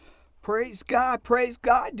Praise God, praise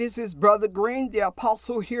God. This is Brother Green, the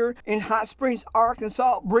apostle here in Hot Springs,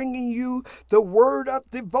 Arkansas, bringing you the word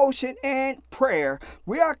of devotion and prayer.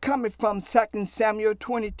 We are coming from 2 Samuel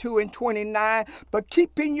 22 and 29, but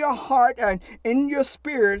keep in your heart and in your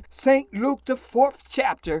spirit St. Luke, the 4th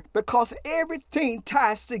chapter, because everything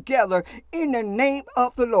ties together in the name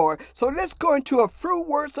of the Lord. So let's go into a few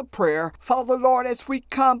words of prayer. Father, Lord, as we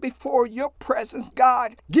come before your presence,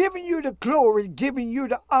 God, giving you the glory, giving you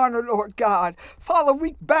the honor, Lord God. Father,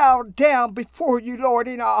 we bow down before you, Lord,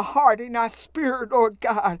 in our heart, in our spirit, Lord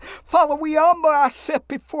God. Father, we humble ourselves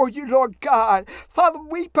before you, Lord God. Father,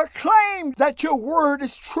 we proclaim that your word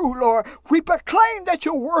is true, Lord. We proclaim that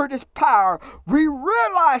your word is power. We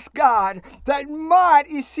realize, God, that mind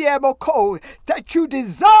is code, that you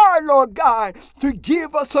desire, Lord God, to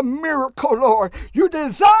give us a miracle, Lord. You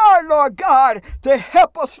desire, Lord God, to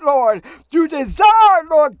help us, Lord. You desire,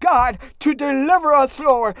 Lord God, to deliver us,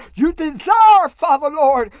 Lord. You desire, Father,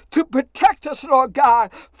 Lord, to protect us, Lord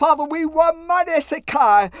God. Father, we want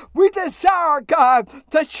Madesekai. We desire, God,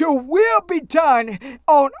 that your will be done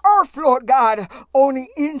on earth, Lord God, on the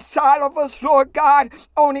inside of us, Lord God,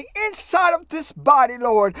 on the inside of this body,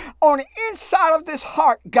 Lord, on the inside of this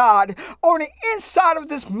heart, God, on the inside of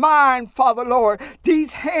this mind, Father, Lord,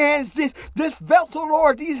 these hands, this vessel,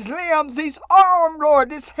 Lord, these limbs, these arms, Lord,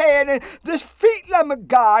 this head, and this feet, Lord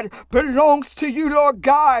God, belongs to you, Lord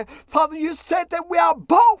God. Father, you said that we are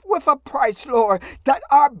bought with a price, Lord, that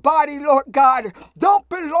our body, Lord God, don't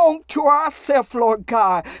belong to ourselves, Lord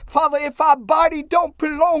God. Father, if our body don't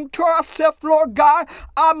belong to ourselves, Lord God,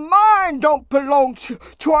 our mind don't belong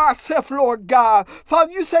to ourselves, Lord God.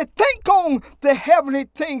 Father, you said, think on the heavenly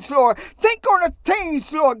things, Lord. Think on the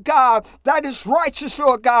things, Lord God, that is righteous,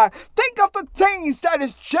 Lord God. Think of the things that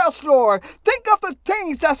is just, Lord. Think of the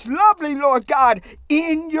things that's lovely, Lord God,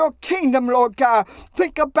 in your kingdom, Lord God.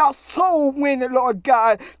 Think about soul winning, Lord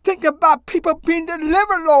God. Think about people being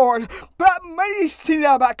delivered, Lord.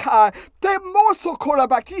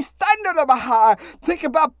 Think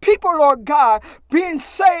about people, Lord God, being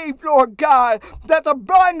saved, Lord God. That the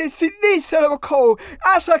blindness, that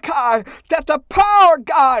the power,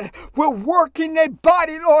 God, will work in their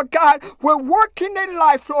body, Lord God, will work in their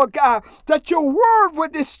life, Lord God. That your word will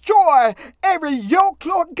destroy every yoke,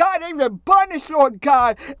 Lord God, every bondage, Lord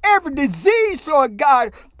God, every disease, Lord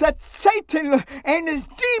God, that Satan and his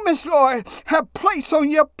demons, Lord, have placed on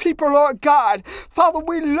your people, Lord God. Father,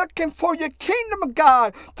 we're looking for your kingdom,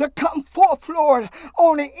 God, to come forth, Lord,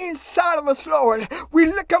 on the inside of us, Lord.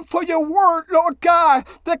 We're looking for your word, Lord God,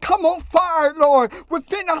 to come on fire, Lord,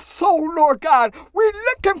 within our soul, Lord God. We're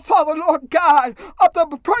looking, Father, Lord God, of the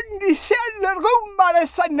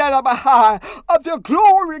of the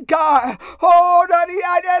glory, God. Oh,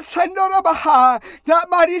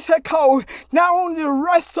 not only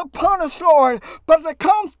rest upon us, Lord, but to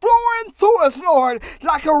come flowing through us, Lord,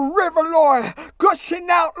 like a river, Lord, gushing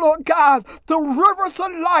out, Lord God, the rivers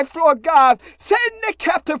of life, Lord God, setting the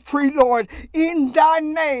captive free, Lord, in thy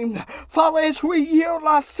name. Father, as we yield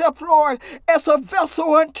ourselves, Lord, as a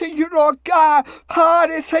vessel unto you, Lord God,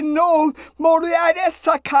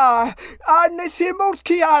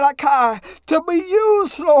 to be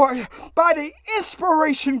used, Lord, by the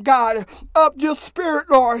inspiration, God, of your spirit,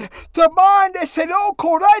 Lord, to mind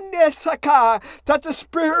that the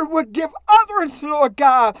spirit would give utterance, Lord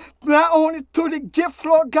God, not only to the gift,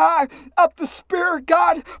 Lord God, of the spirit,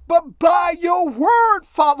 God, but by your word,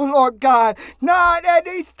 Father, Lord God. Now that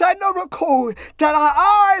they stand on the code, that our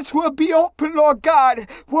eyes will be open, Lord God,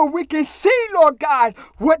 where we can see, Lord God,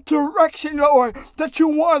 what direction, Lord, that you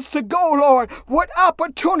want us to go, Lord, what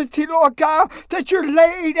opportunity, Lord God, that you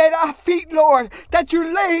laid at our feet, Lord, that you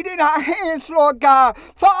laid in our hands, Lord God.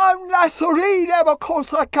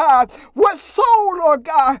 What soul, Lord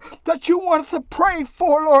God, that you want us to pray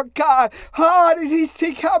for, Lord God.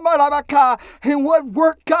 And what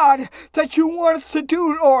work, God, that you want us to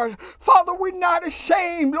do, Lord. Father, we're not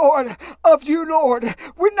ashamed, Lord, of you, Lord.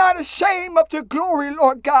 We're not ashamed of the glory,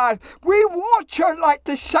 Lord God. We want your light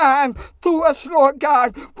to shine through us, Lord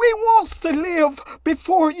God. We want to live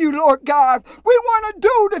before you, Lord God. We want to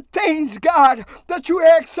do the things, God, that you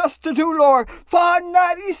ask us to do, Lord. Father,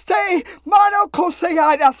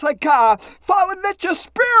 let your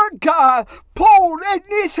spirit, God, Paul and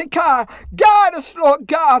Nisika. Guide us, Lord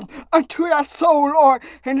God, unto that soul, Lord.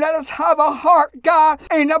 And let us have a heart, God,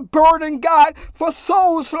 and a burden, God, for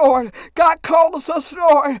souls, Lord. God calls us,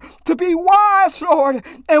 Lord, to be wise, Lord,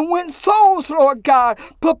 and win souls, Lord God.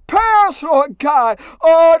 Prepare us, Lord God.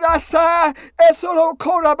 Oh, that's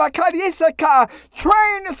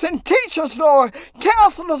train us and teach us, Lord.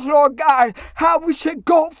 Counsel us, Lord God, how we should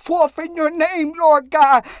go forth in your name, Lord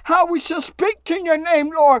God. How we should speak in your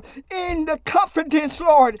name, Lord, in the confidence,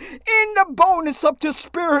 Lord, in the boldness of the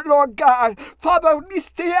Spirit, Lord God. Father,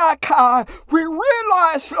 we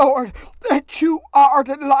realize, Lord, that you are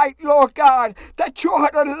the light, Lord God, that you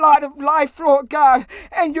are the light of life, Lord God,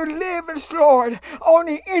 and you live us, Lord, on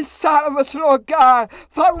the inside of us, Lord God.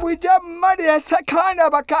 Father, with your money, that's a kind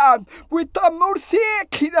of a God, with the mercy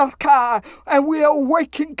of God, and we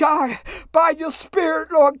awaken, God, by your Spirit,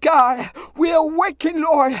 Lord God. We awaken,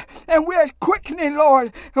 Lord, and we are quickening,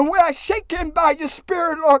 Lord, and we are shaken by your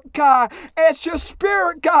Spirit, Lord God, as your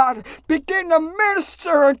Spirit, God, begin to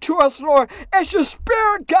minister unto us, Lord, as your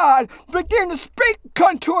Spirit, God, begin to speak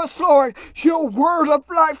unto us, Lord, your word of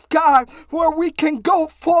life, God, where we can go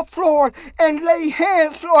forth, Lord, and lay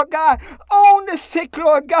hands, Lord God, on the sick,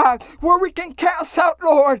 Lord God, where we can cast out,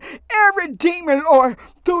 Lord, every demon, Lord,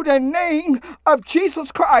 through the name of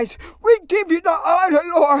Jesus Christ. We give you the honor,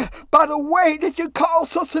 Lord, by the way that you call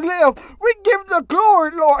us to live. We give the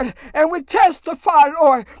glory, Lord, and we testify,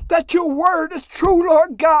 Lord, that your word is true,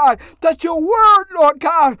 Lord God, that your word, Lord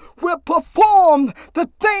God, will perform the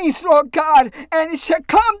things, Lord God, and it shall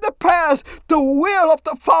come to pass the will of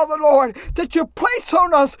the Father, Lord, that you place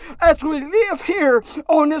on us as we live here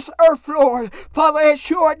on this earth, Lord. Father, as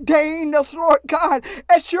you ordain us, Lord God,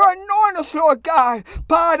 as you anoint us, Lord God,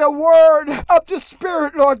 by the word of the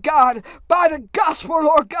Spirit, Lord God, by the gospel,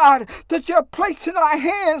 Lord God, that you're placing in our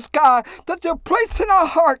hands, God, that you're placing in our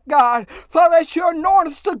heart, God. Father, as you anoint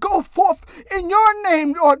us to go forth in your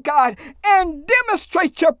name, Lord God, and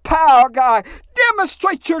demonstrate your power, God.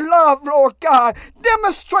 Demonstrate your love, Lord God.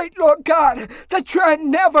 Demonstrate, Lord God, that you have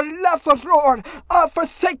never left us, Lord, or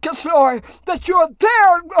forsake us, Lord, that you are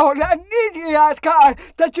there, Lord, that need you, God,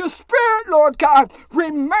 that your Spirit, Lord God,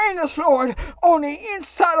 remain us, Lord, on the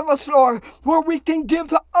inside of us, Lord, where we can give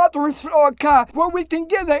the others, Lord God, where we can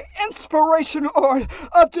give the inspiration, Lord,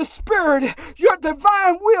 of the Spirit, your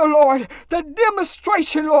divine will, Lord, the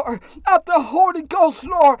demonstration, Lord, of the Holy Ghost,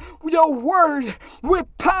 Lord, your word with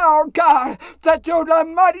power, God, that your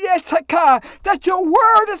that your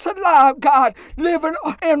word is alive, God, living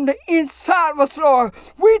in the inside of us, Lord.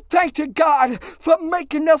 We thank you, God, for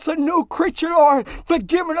making us a new creature, Lord, for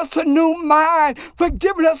giving us a new mind, for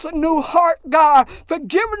giving us a new heart, God, for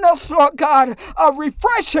giving us, Lord God, a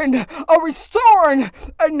refreshing, a restoring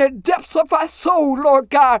in the depths of our soul, Lord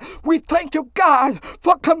God. We thank you, God,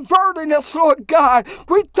 for converting us, Lord God.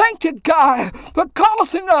 We thank you, God, for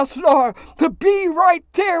causing us, Lord, to be right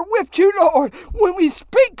there with you, Lord, when we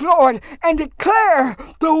speak, Lord, and declare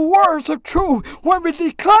the words of truth, when we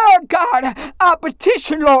declare, God, our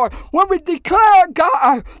petition, Lord, when we declare,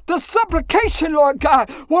 God, the supplication, Lord God,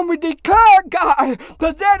 when we declare, God,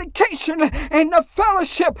 the dedication and the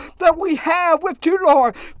fellowship that we have with you,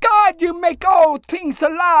 Lord. God, you make all things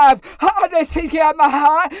alive.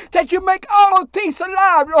 That you make all things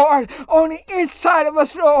alive, Lord, on the inside of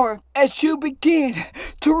us, Lord, as you begin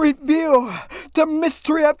to reveal the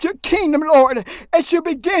mystery of your kingdom, Lord, as you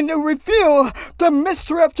begin to reveal the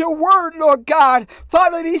mystery of your word, Lord God.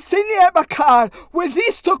 Father, with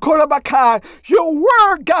your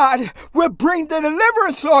word, God, will bring the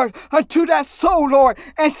deliverance, Lord, unto that soul, Lord,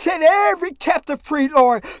 and set every captive free,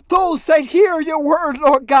 Lord. Those that hear your word,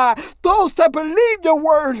 Lord God, those that believe your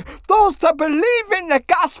word, those that believe in the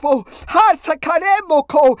gospel,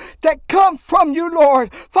 that come from you,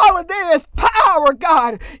 Lord. Father, there is power,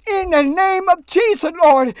 God, in the name of Jesus,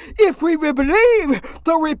 Lord, if we will believe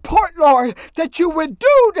the report, Lord, that you would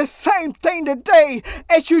do the same thing today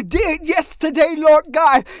as you did yesterday, Lord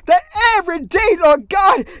God, that every day, Lord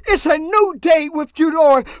God, is a new day with you,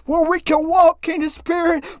 Lord, where we can walk in the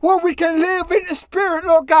Spirit, where we can live in the Spirit,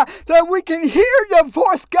 Lord God, that we can hear your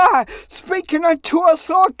voice, God, speaking unto us,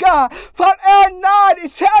 Lord God. For our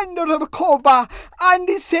is handle the Koba, and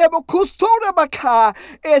this able Kustora Baka,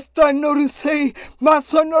 Esta Norusi,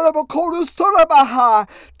 Masonorable Korustorabaha.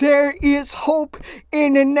 There is hope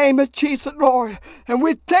in the name of Jesus, Lord. And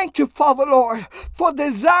we thank you, Father, Lord, for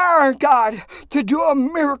desire, God, to do a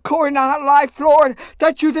miracle in our life, Lord,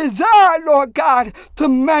 that you desire, Lord God, to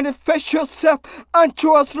manifest yourself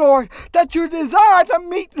unto us, Lord, that you desire to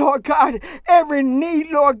meet, Lord God, every need,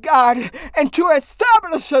 Lord God, and to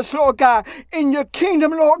establish us, Lord God, in your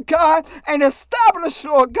kingdom, Lord God, and establish,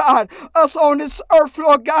 Lord God, us on this earth,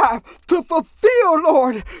 Lord God, to fulfill,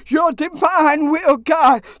 Lord, your divine will,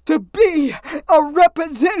 God, to be a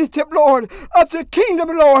representative, Lord, of the kingdom,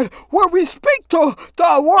 Lord, where we speak to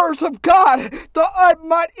the words of God, the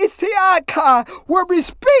Almighty Isiaka, where we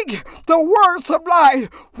speak the words of life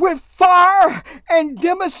with fire and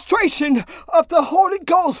demonstration of the Holy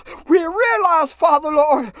Ghost. We realize, Father,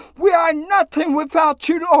 Lord, we are nothing without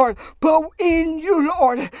you, Lord, but in you,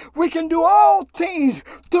 Lord, we can do all things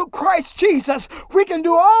through Christ Jesus. We can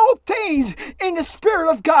do all things in the Spirit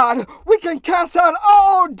of God. We can cast out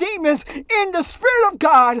all demons in the Spirit of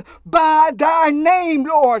God by thy name,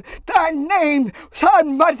 Lord. Thy name,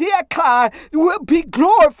 will be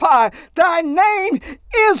glorified. Thy name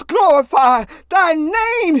is glorified. Thy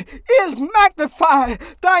name is magnified.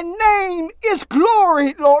 Thy name is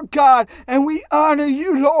glory, Lord God. And we honor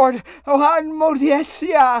you, Lord.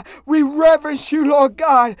 We reverence you, Lord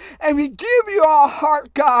God. And we give you our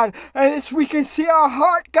heart, God. And as we can see our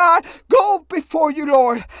heart, God, go before you,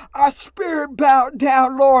 Lord. Our spirit bowed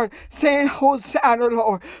down, Lord, saying, Hosanna,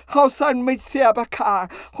 Lord. Hosanna,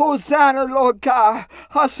 Hosanna, Lord God.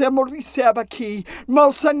 Hasemorisabaki.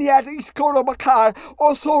 Mosaniadis Korobakar.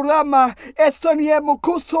 Osorama.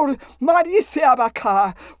 Estoniamukusor.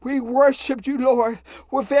 Marisabaka. We worship you, Lord,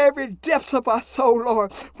 with every depth of our soul,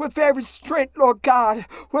 Lord, with every strength, Lord God,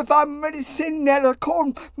 with our medicine, with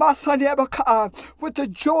the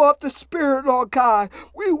joy of the Spirit, Lord God.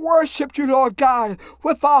 We worship you, Lord God,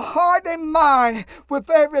 with our heart and mind, with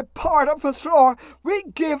every part of us, Lord. We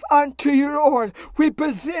give unto you, Lord. We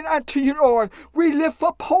present unto you, Lord. We lift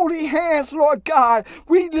up holy hands, Lord God.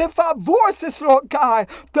 We lift our voices, Lord God,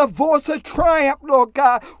 the voice of triumph, Lord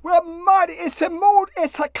God.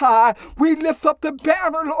 We lift up the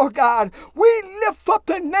banner, Lord God. We lift up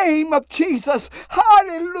the name of Jesus.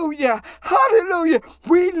 Hallelujah. Hallelujah.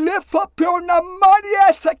 We lift up your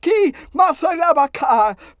Namadiasaki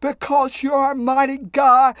Masalabaka because you are mighty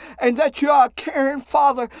God and that you are a caring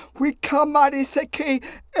Father. We come Madisaki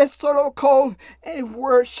Estoloko and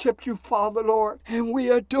worship you, Father, Lord. And we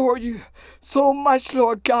adore you so much,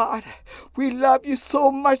 Lord God. We love you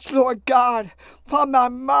so much, Lord God.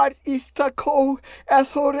 Famamad istako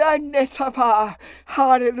esoranesaba.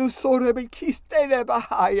 Hallelujah. Kistele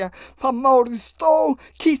bahaya. Famoristo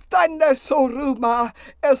kistanda soruma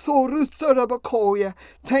esorusorabakoya.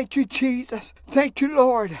 Thank you, Jesus. Thank you,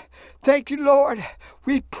 Lord. Thank you, Lord.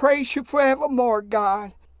 We praise you forevermore,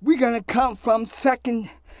 God. We're going to come from 2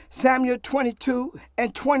 Samuel 22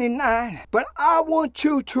 and 29. But I want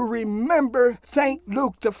you to remember St.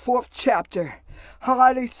 Luke, the 4th chapter.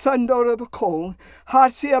 It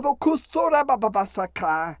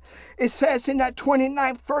says in that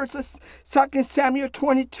 29th verse, 2 Samuel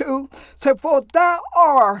 22, say, for thou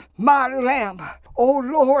art my lamp, O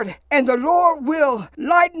Lord, and the Lord will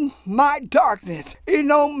lighten my darkness. It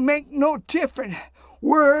don't make no difference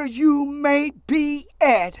where you may be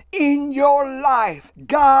at in your life.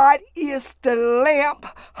 God is the lamp.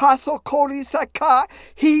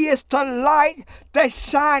 He is the light that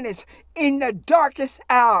shineth in the darkest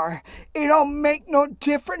hour. It don't make no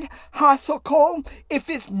difference, if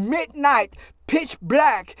it's midnight, pitch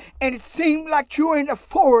black, and it seemed like you're in the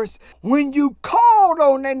forest. When you called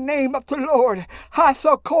on the name of the Lord,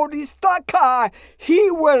 He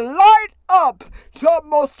will light up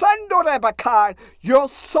your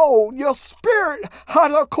soul, your spirit,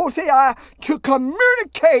 to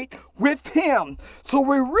communicate with Him. So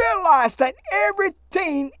we realize that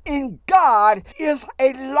everything in God is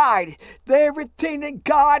a light. Everything in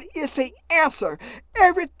God is an answer.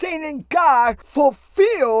 Everything in God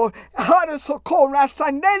fulfilled.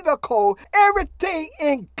 Everything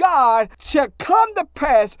in God shall come to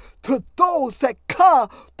pass to those that come,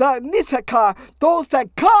 those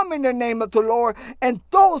that come in the name of the Lord, and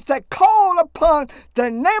those that call upon the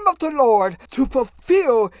name of the Lord to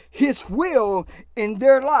fulfill His will in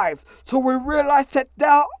their life. So we realize that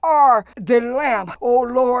thou art the lamp, O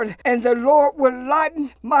Lord, and the Lord will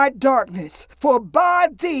lighten my darkness. For by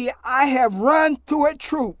thee I have run through a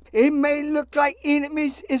troop. It may look like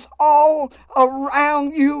enemies is all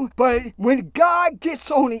around you, but when God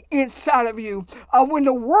gets on the inside of you, when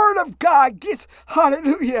the word of God gets,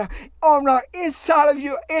 hallelujah, on the inside of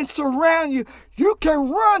you and surround you. You can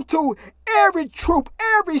run through every troop,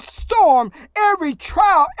 every storm, every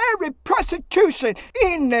trial, every persecution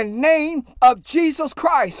in the name of Jesus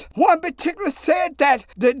Christ. One particular said that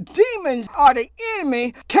the demons or the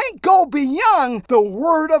enemy can't go beyond the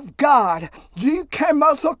word of God. You can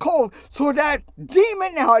also call so that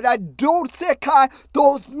demon or that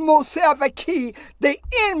the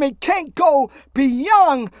enemy can't go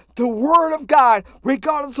beyond the word of God,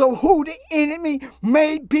 regardless of who the enemy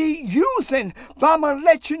may be using. But I'm going to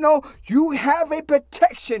let you know, you have a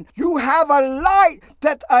protection. You have a light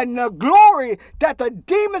and a glory that the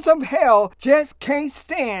demons of hell just can't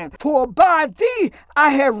stand. For by thee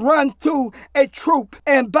I have run through a troop,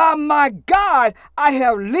 and by my God I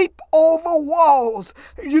have leaped over walls.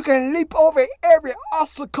 You can leap over every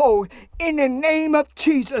obstacle in the name of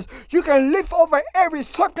Jesus. You can leap over every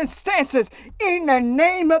circumstances in the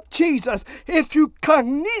name of Jesus. If you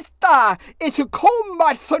cognista, if you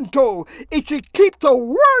komasanto, if you keep the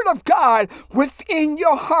word of God within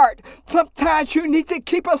your heart. Sometimes you need to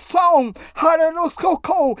keep a song,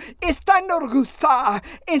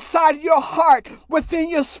 inside your heart, within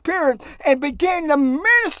your spirit, and begin to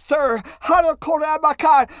minister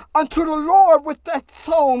unto the Lord with that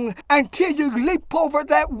song until you leap over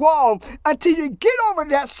that wall, until you get over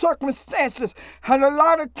that circumstances. And a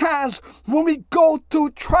lot of times when we go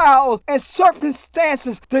through trials and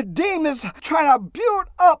circumstances, the demons try to build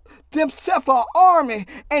up themselves an army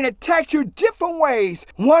and attack you different ways.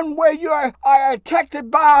 One way you are attacked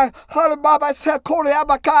by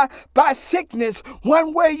sickness.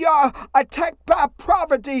 One way you are attacked by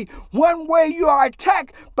poverty. One way you are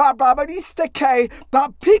attacked by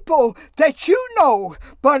people that you know.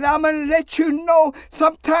 But I'm going to let you know,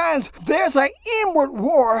 sometimes there's an inward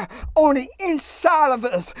war on the inside of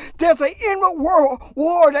us. There's an inward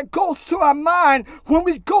war that goes through our mind when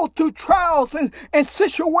we go through trials and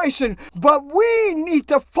situations. But we need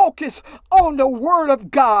to focus on the word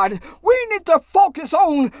of God. We need to focus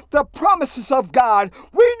on the promises of God.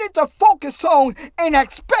 We need to focus on and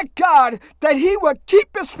expect God that he will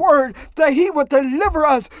keep his word, that he will deliver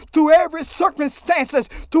us through every circumstances,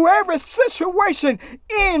 through every situation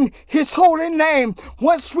in his holy name.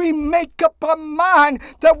 Once we make up our mind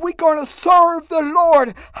that we're going to serve the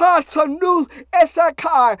Lord,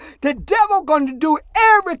 the devil going to do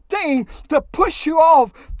everything to push you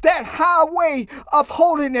off that highway of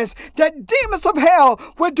holiness. The demons of hell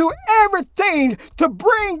will do everything to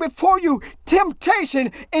bring before you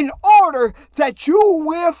temptation in order that you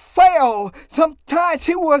will fail. Sometimes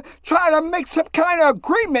he will try to make some kind of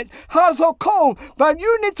agreement, but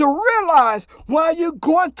you need to realize while you're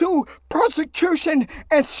going through persecution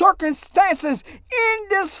and circumstances in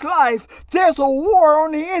this life, there's a war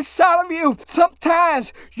on the inside of you.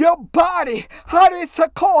 Sometimes your body, at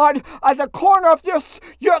the corner of your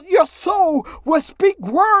soul will speak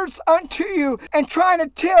words unto you and trying to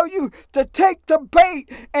tell you to take the bait.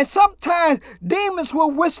 And sometimes demons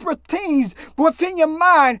will whisper things within your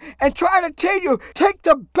mind and try to tell you, take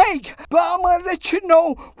the bait. But I'm going to let you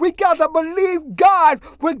know, we got to believe God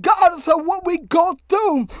regardless of what we go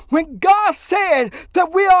through. When God said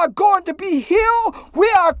that we are going to be healed, we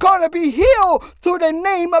are going to be healed through the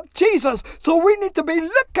name of Jesus. So we need to be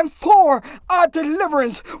looking for our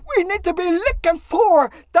deliverance. We need to be looking for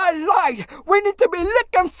that light. We need to be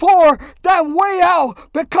looking for that way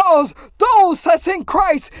out, because those that's in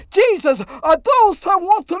Christ Jesus are those that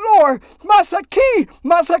want the Lord.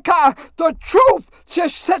 The truth shall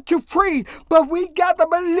set you free. But we got to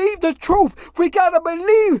believe the truth. We got to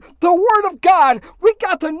believe the word of God. We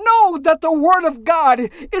got to know that the word of God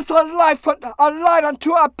is a light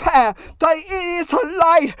unto our path. That it is a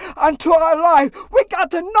light unto our life. We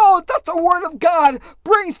got to know that the word of God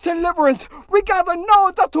brings deliverance. We got to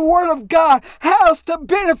know that the word of God has the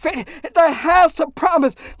benefit, that has the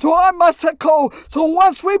promise to our Masako. So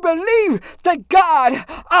once we believe that God,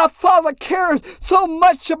 our Father, cares so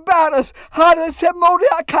much about us,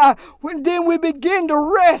 when then we begin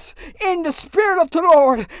to rest in the Spirit of the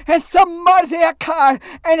Lord and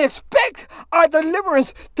and expect our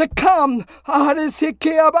deliverance to come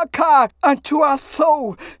unto our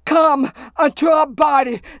soul, come unto our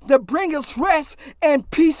body, to bring us rest and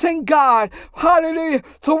peace in God. Hallelujah.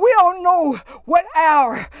 So we don't know what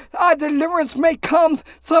hour our deliverance may come.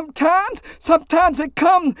 Sometimes it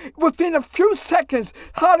comes within a few seconds.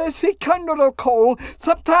 Sometimes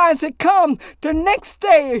it comes the next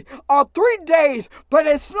day or 3 days. But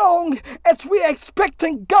as long as we're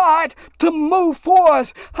expecting God to move for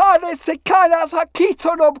us,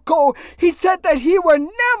 He said that he will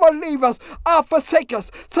never leave us or forsake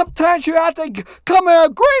us. Sometimes you have to come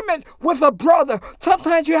in agreement with a brother.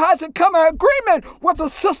 Sometimes you have to come in agreement with a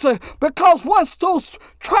sister, because once those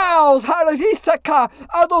trials,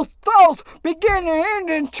 or those thoughts begin to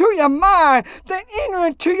enter into your mind, then enter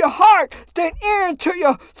into your heart, then enter into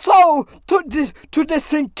your soul to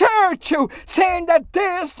disencourage you, saying that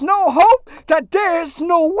there is no hope, that there is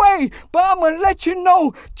no way. But I'm going to let you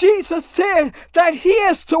know, Jesus said that he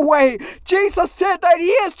is the way. Jesus said that he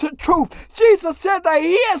is the truth. Jesus said that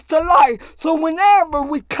he is the light. So whenever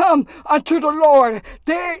we come unto the Lord,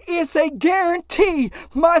 there is a guarantee.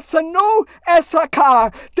 Masanu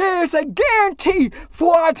Esakar. There is a guarantee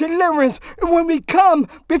for our deliverance when we come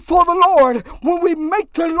before the Lord, when we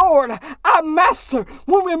make the Lord our master,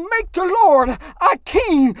 when we make the Lord our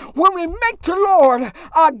king, when we make the Lord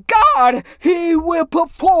our God. He will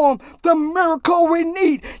perform the miracle we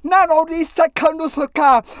need, not only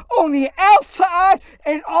on the outside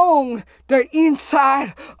and on the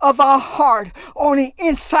inside of our heart, on the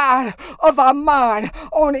inside of our mind,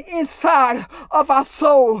 on the inside of our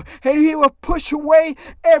soul. And he will push away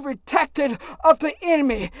every tactic of the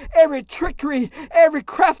enemy, every trickery, every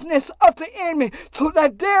craftiness of the enemy, so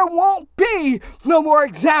that there won't be no more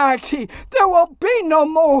anxiety, there won't be no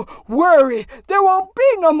more worry, there won't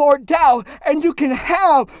be no more doubt, and you can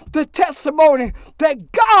have the testimony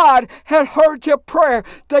that God had heard your prayer,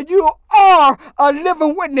 that you are a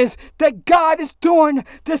living witness, that God is doing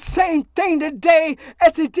the same thing today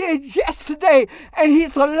as he did yesterday, and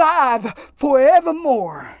he's alive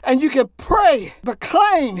forevermore. And you can pray,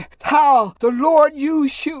 proclaim how the Lord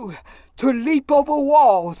used you to leap over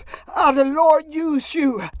walls, how the Lord used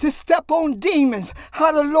you to step on demons,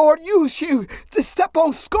 how the Lord used you to step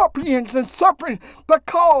on scorpions and serpents,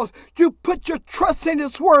 because you put your trust in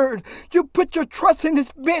his word, you put your trust in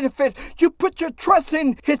his benefit, you put your trust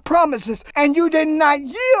in his promises, and you did not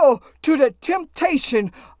yield to the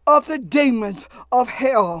temptation of the demons of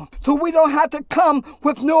hell. So we don't have to come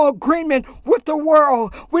with no agreement with the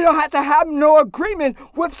world. We don't have to have no agreement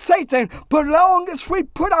with Satan. But long as we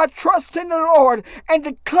put our trust in the Lord and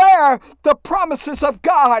declare the promises of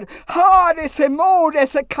God, God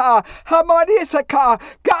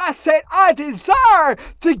said, I desire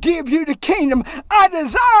to give you the kingdom. I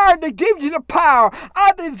desire to give you the power.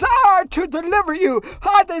 I desire to deliver you.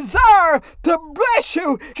 I desire to bless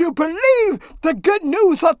you. You believe the good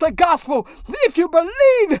news of the gospel. If you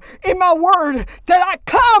believe in my word that I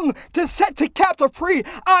come to set the captive free,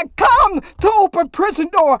 I come to open prison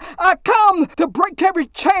door, I come to break every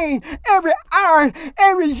chain, every iron,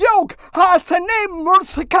 every yoke,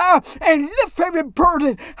 and lift every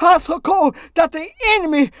burden that the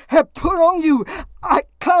enemy had put on you. I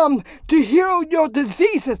come to heal your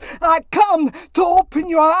diseases. I come to open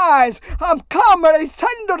your eyes. I'm coming to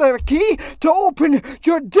open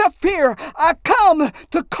your deaf ear. I come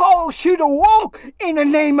to cause you to walk in the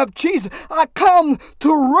name of Jesus. I come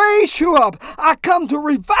to raise you up. I come to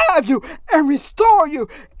revive you and restore you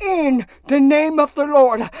in the name of the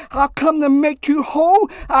Lord. I come to make you whole.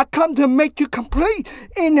 I come to make you complete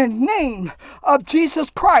in the name of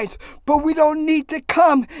Jesus Christ. But we don't need to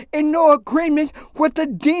come in no agreement with the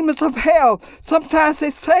demons of hell. Sometimes they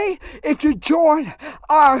say, if you join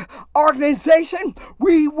our organization,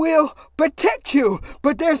 we will protect you.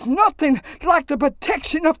 But there's nothing like the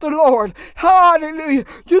protection of the Lord. Hallelujah.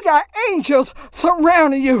 You got angels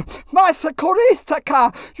surrounding you.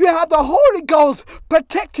 You have the Holy Ghost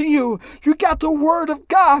protecting you. You got the Word of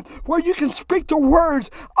God where you can speak the words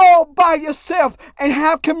all by yourself and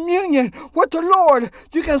have communion with the Lord.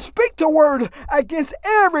 You can speak the word against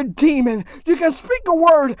every demon. You can speak the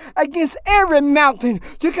word against every mountain.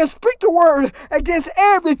 You can speak the word against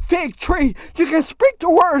every fig tree. You can speak the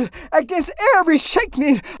word against every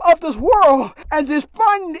shaking of this world. And this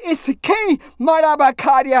one is the King,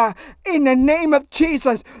 Marabakadia, in the name of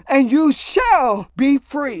Jesus, and you shall be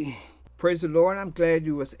free. Praise the Lord. I'm glad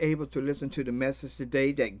you was able to listen to the message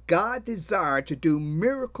today that God desired to do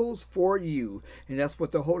miracles for you. And that's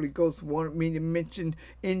what the Holy Ghost wanted me to mention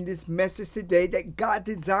in this message today, that God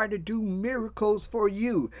desired to do miracles for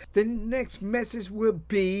you. The next message will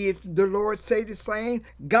be, if the Lord say the same,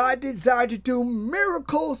 God desired to do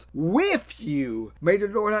miracles with you. May the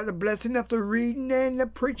Lord have the blessing of the reading and the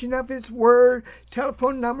preaching of his word.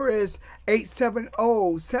 Telephone number is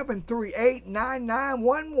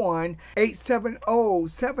 870-738-9911.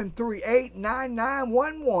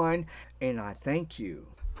 870-738-9911, and I thank you.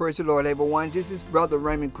 Praise the Lord, everyone. This is Brother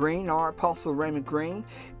Raymond Green, our Apostle Raymond Green.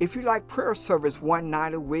 If you like prayer service one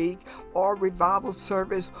night a week or revival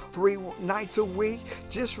service 3 nights a week,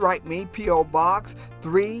 just write me, P.O. Box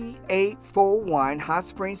 3841, Hot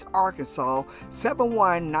Springs, Arkansas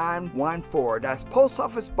 71914. That's Post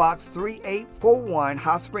Office Box 3841,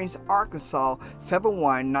 Hot Springs, Arkansas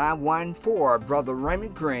 71914. Brother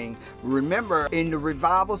Raymond Green. Remember, in the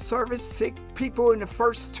revival service, 6 people in the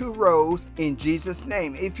first 2 rows in Jesus'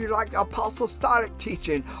 name. If you like apostolic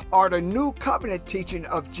teaching or the new covenant teaching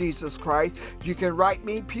of Jesus Christ, you can write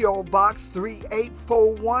me, P.O. Box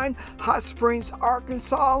 3841, Hot Springs,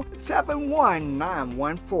 Arkansas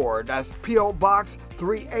 71914. That's P.O. Box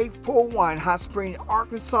 3841, Hot Springs,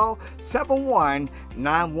 Arkansas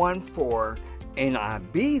 71914. And I'll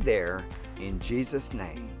be there in Jesus'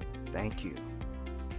 name. Thank you.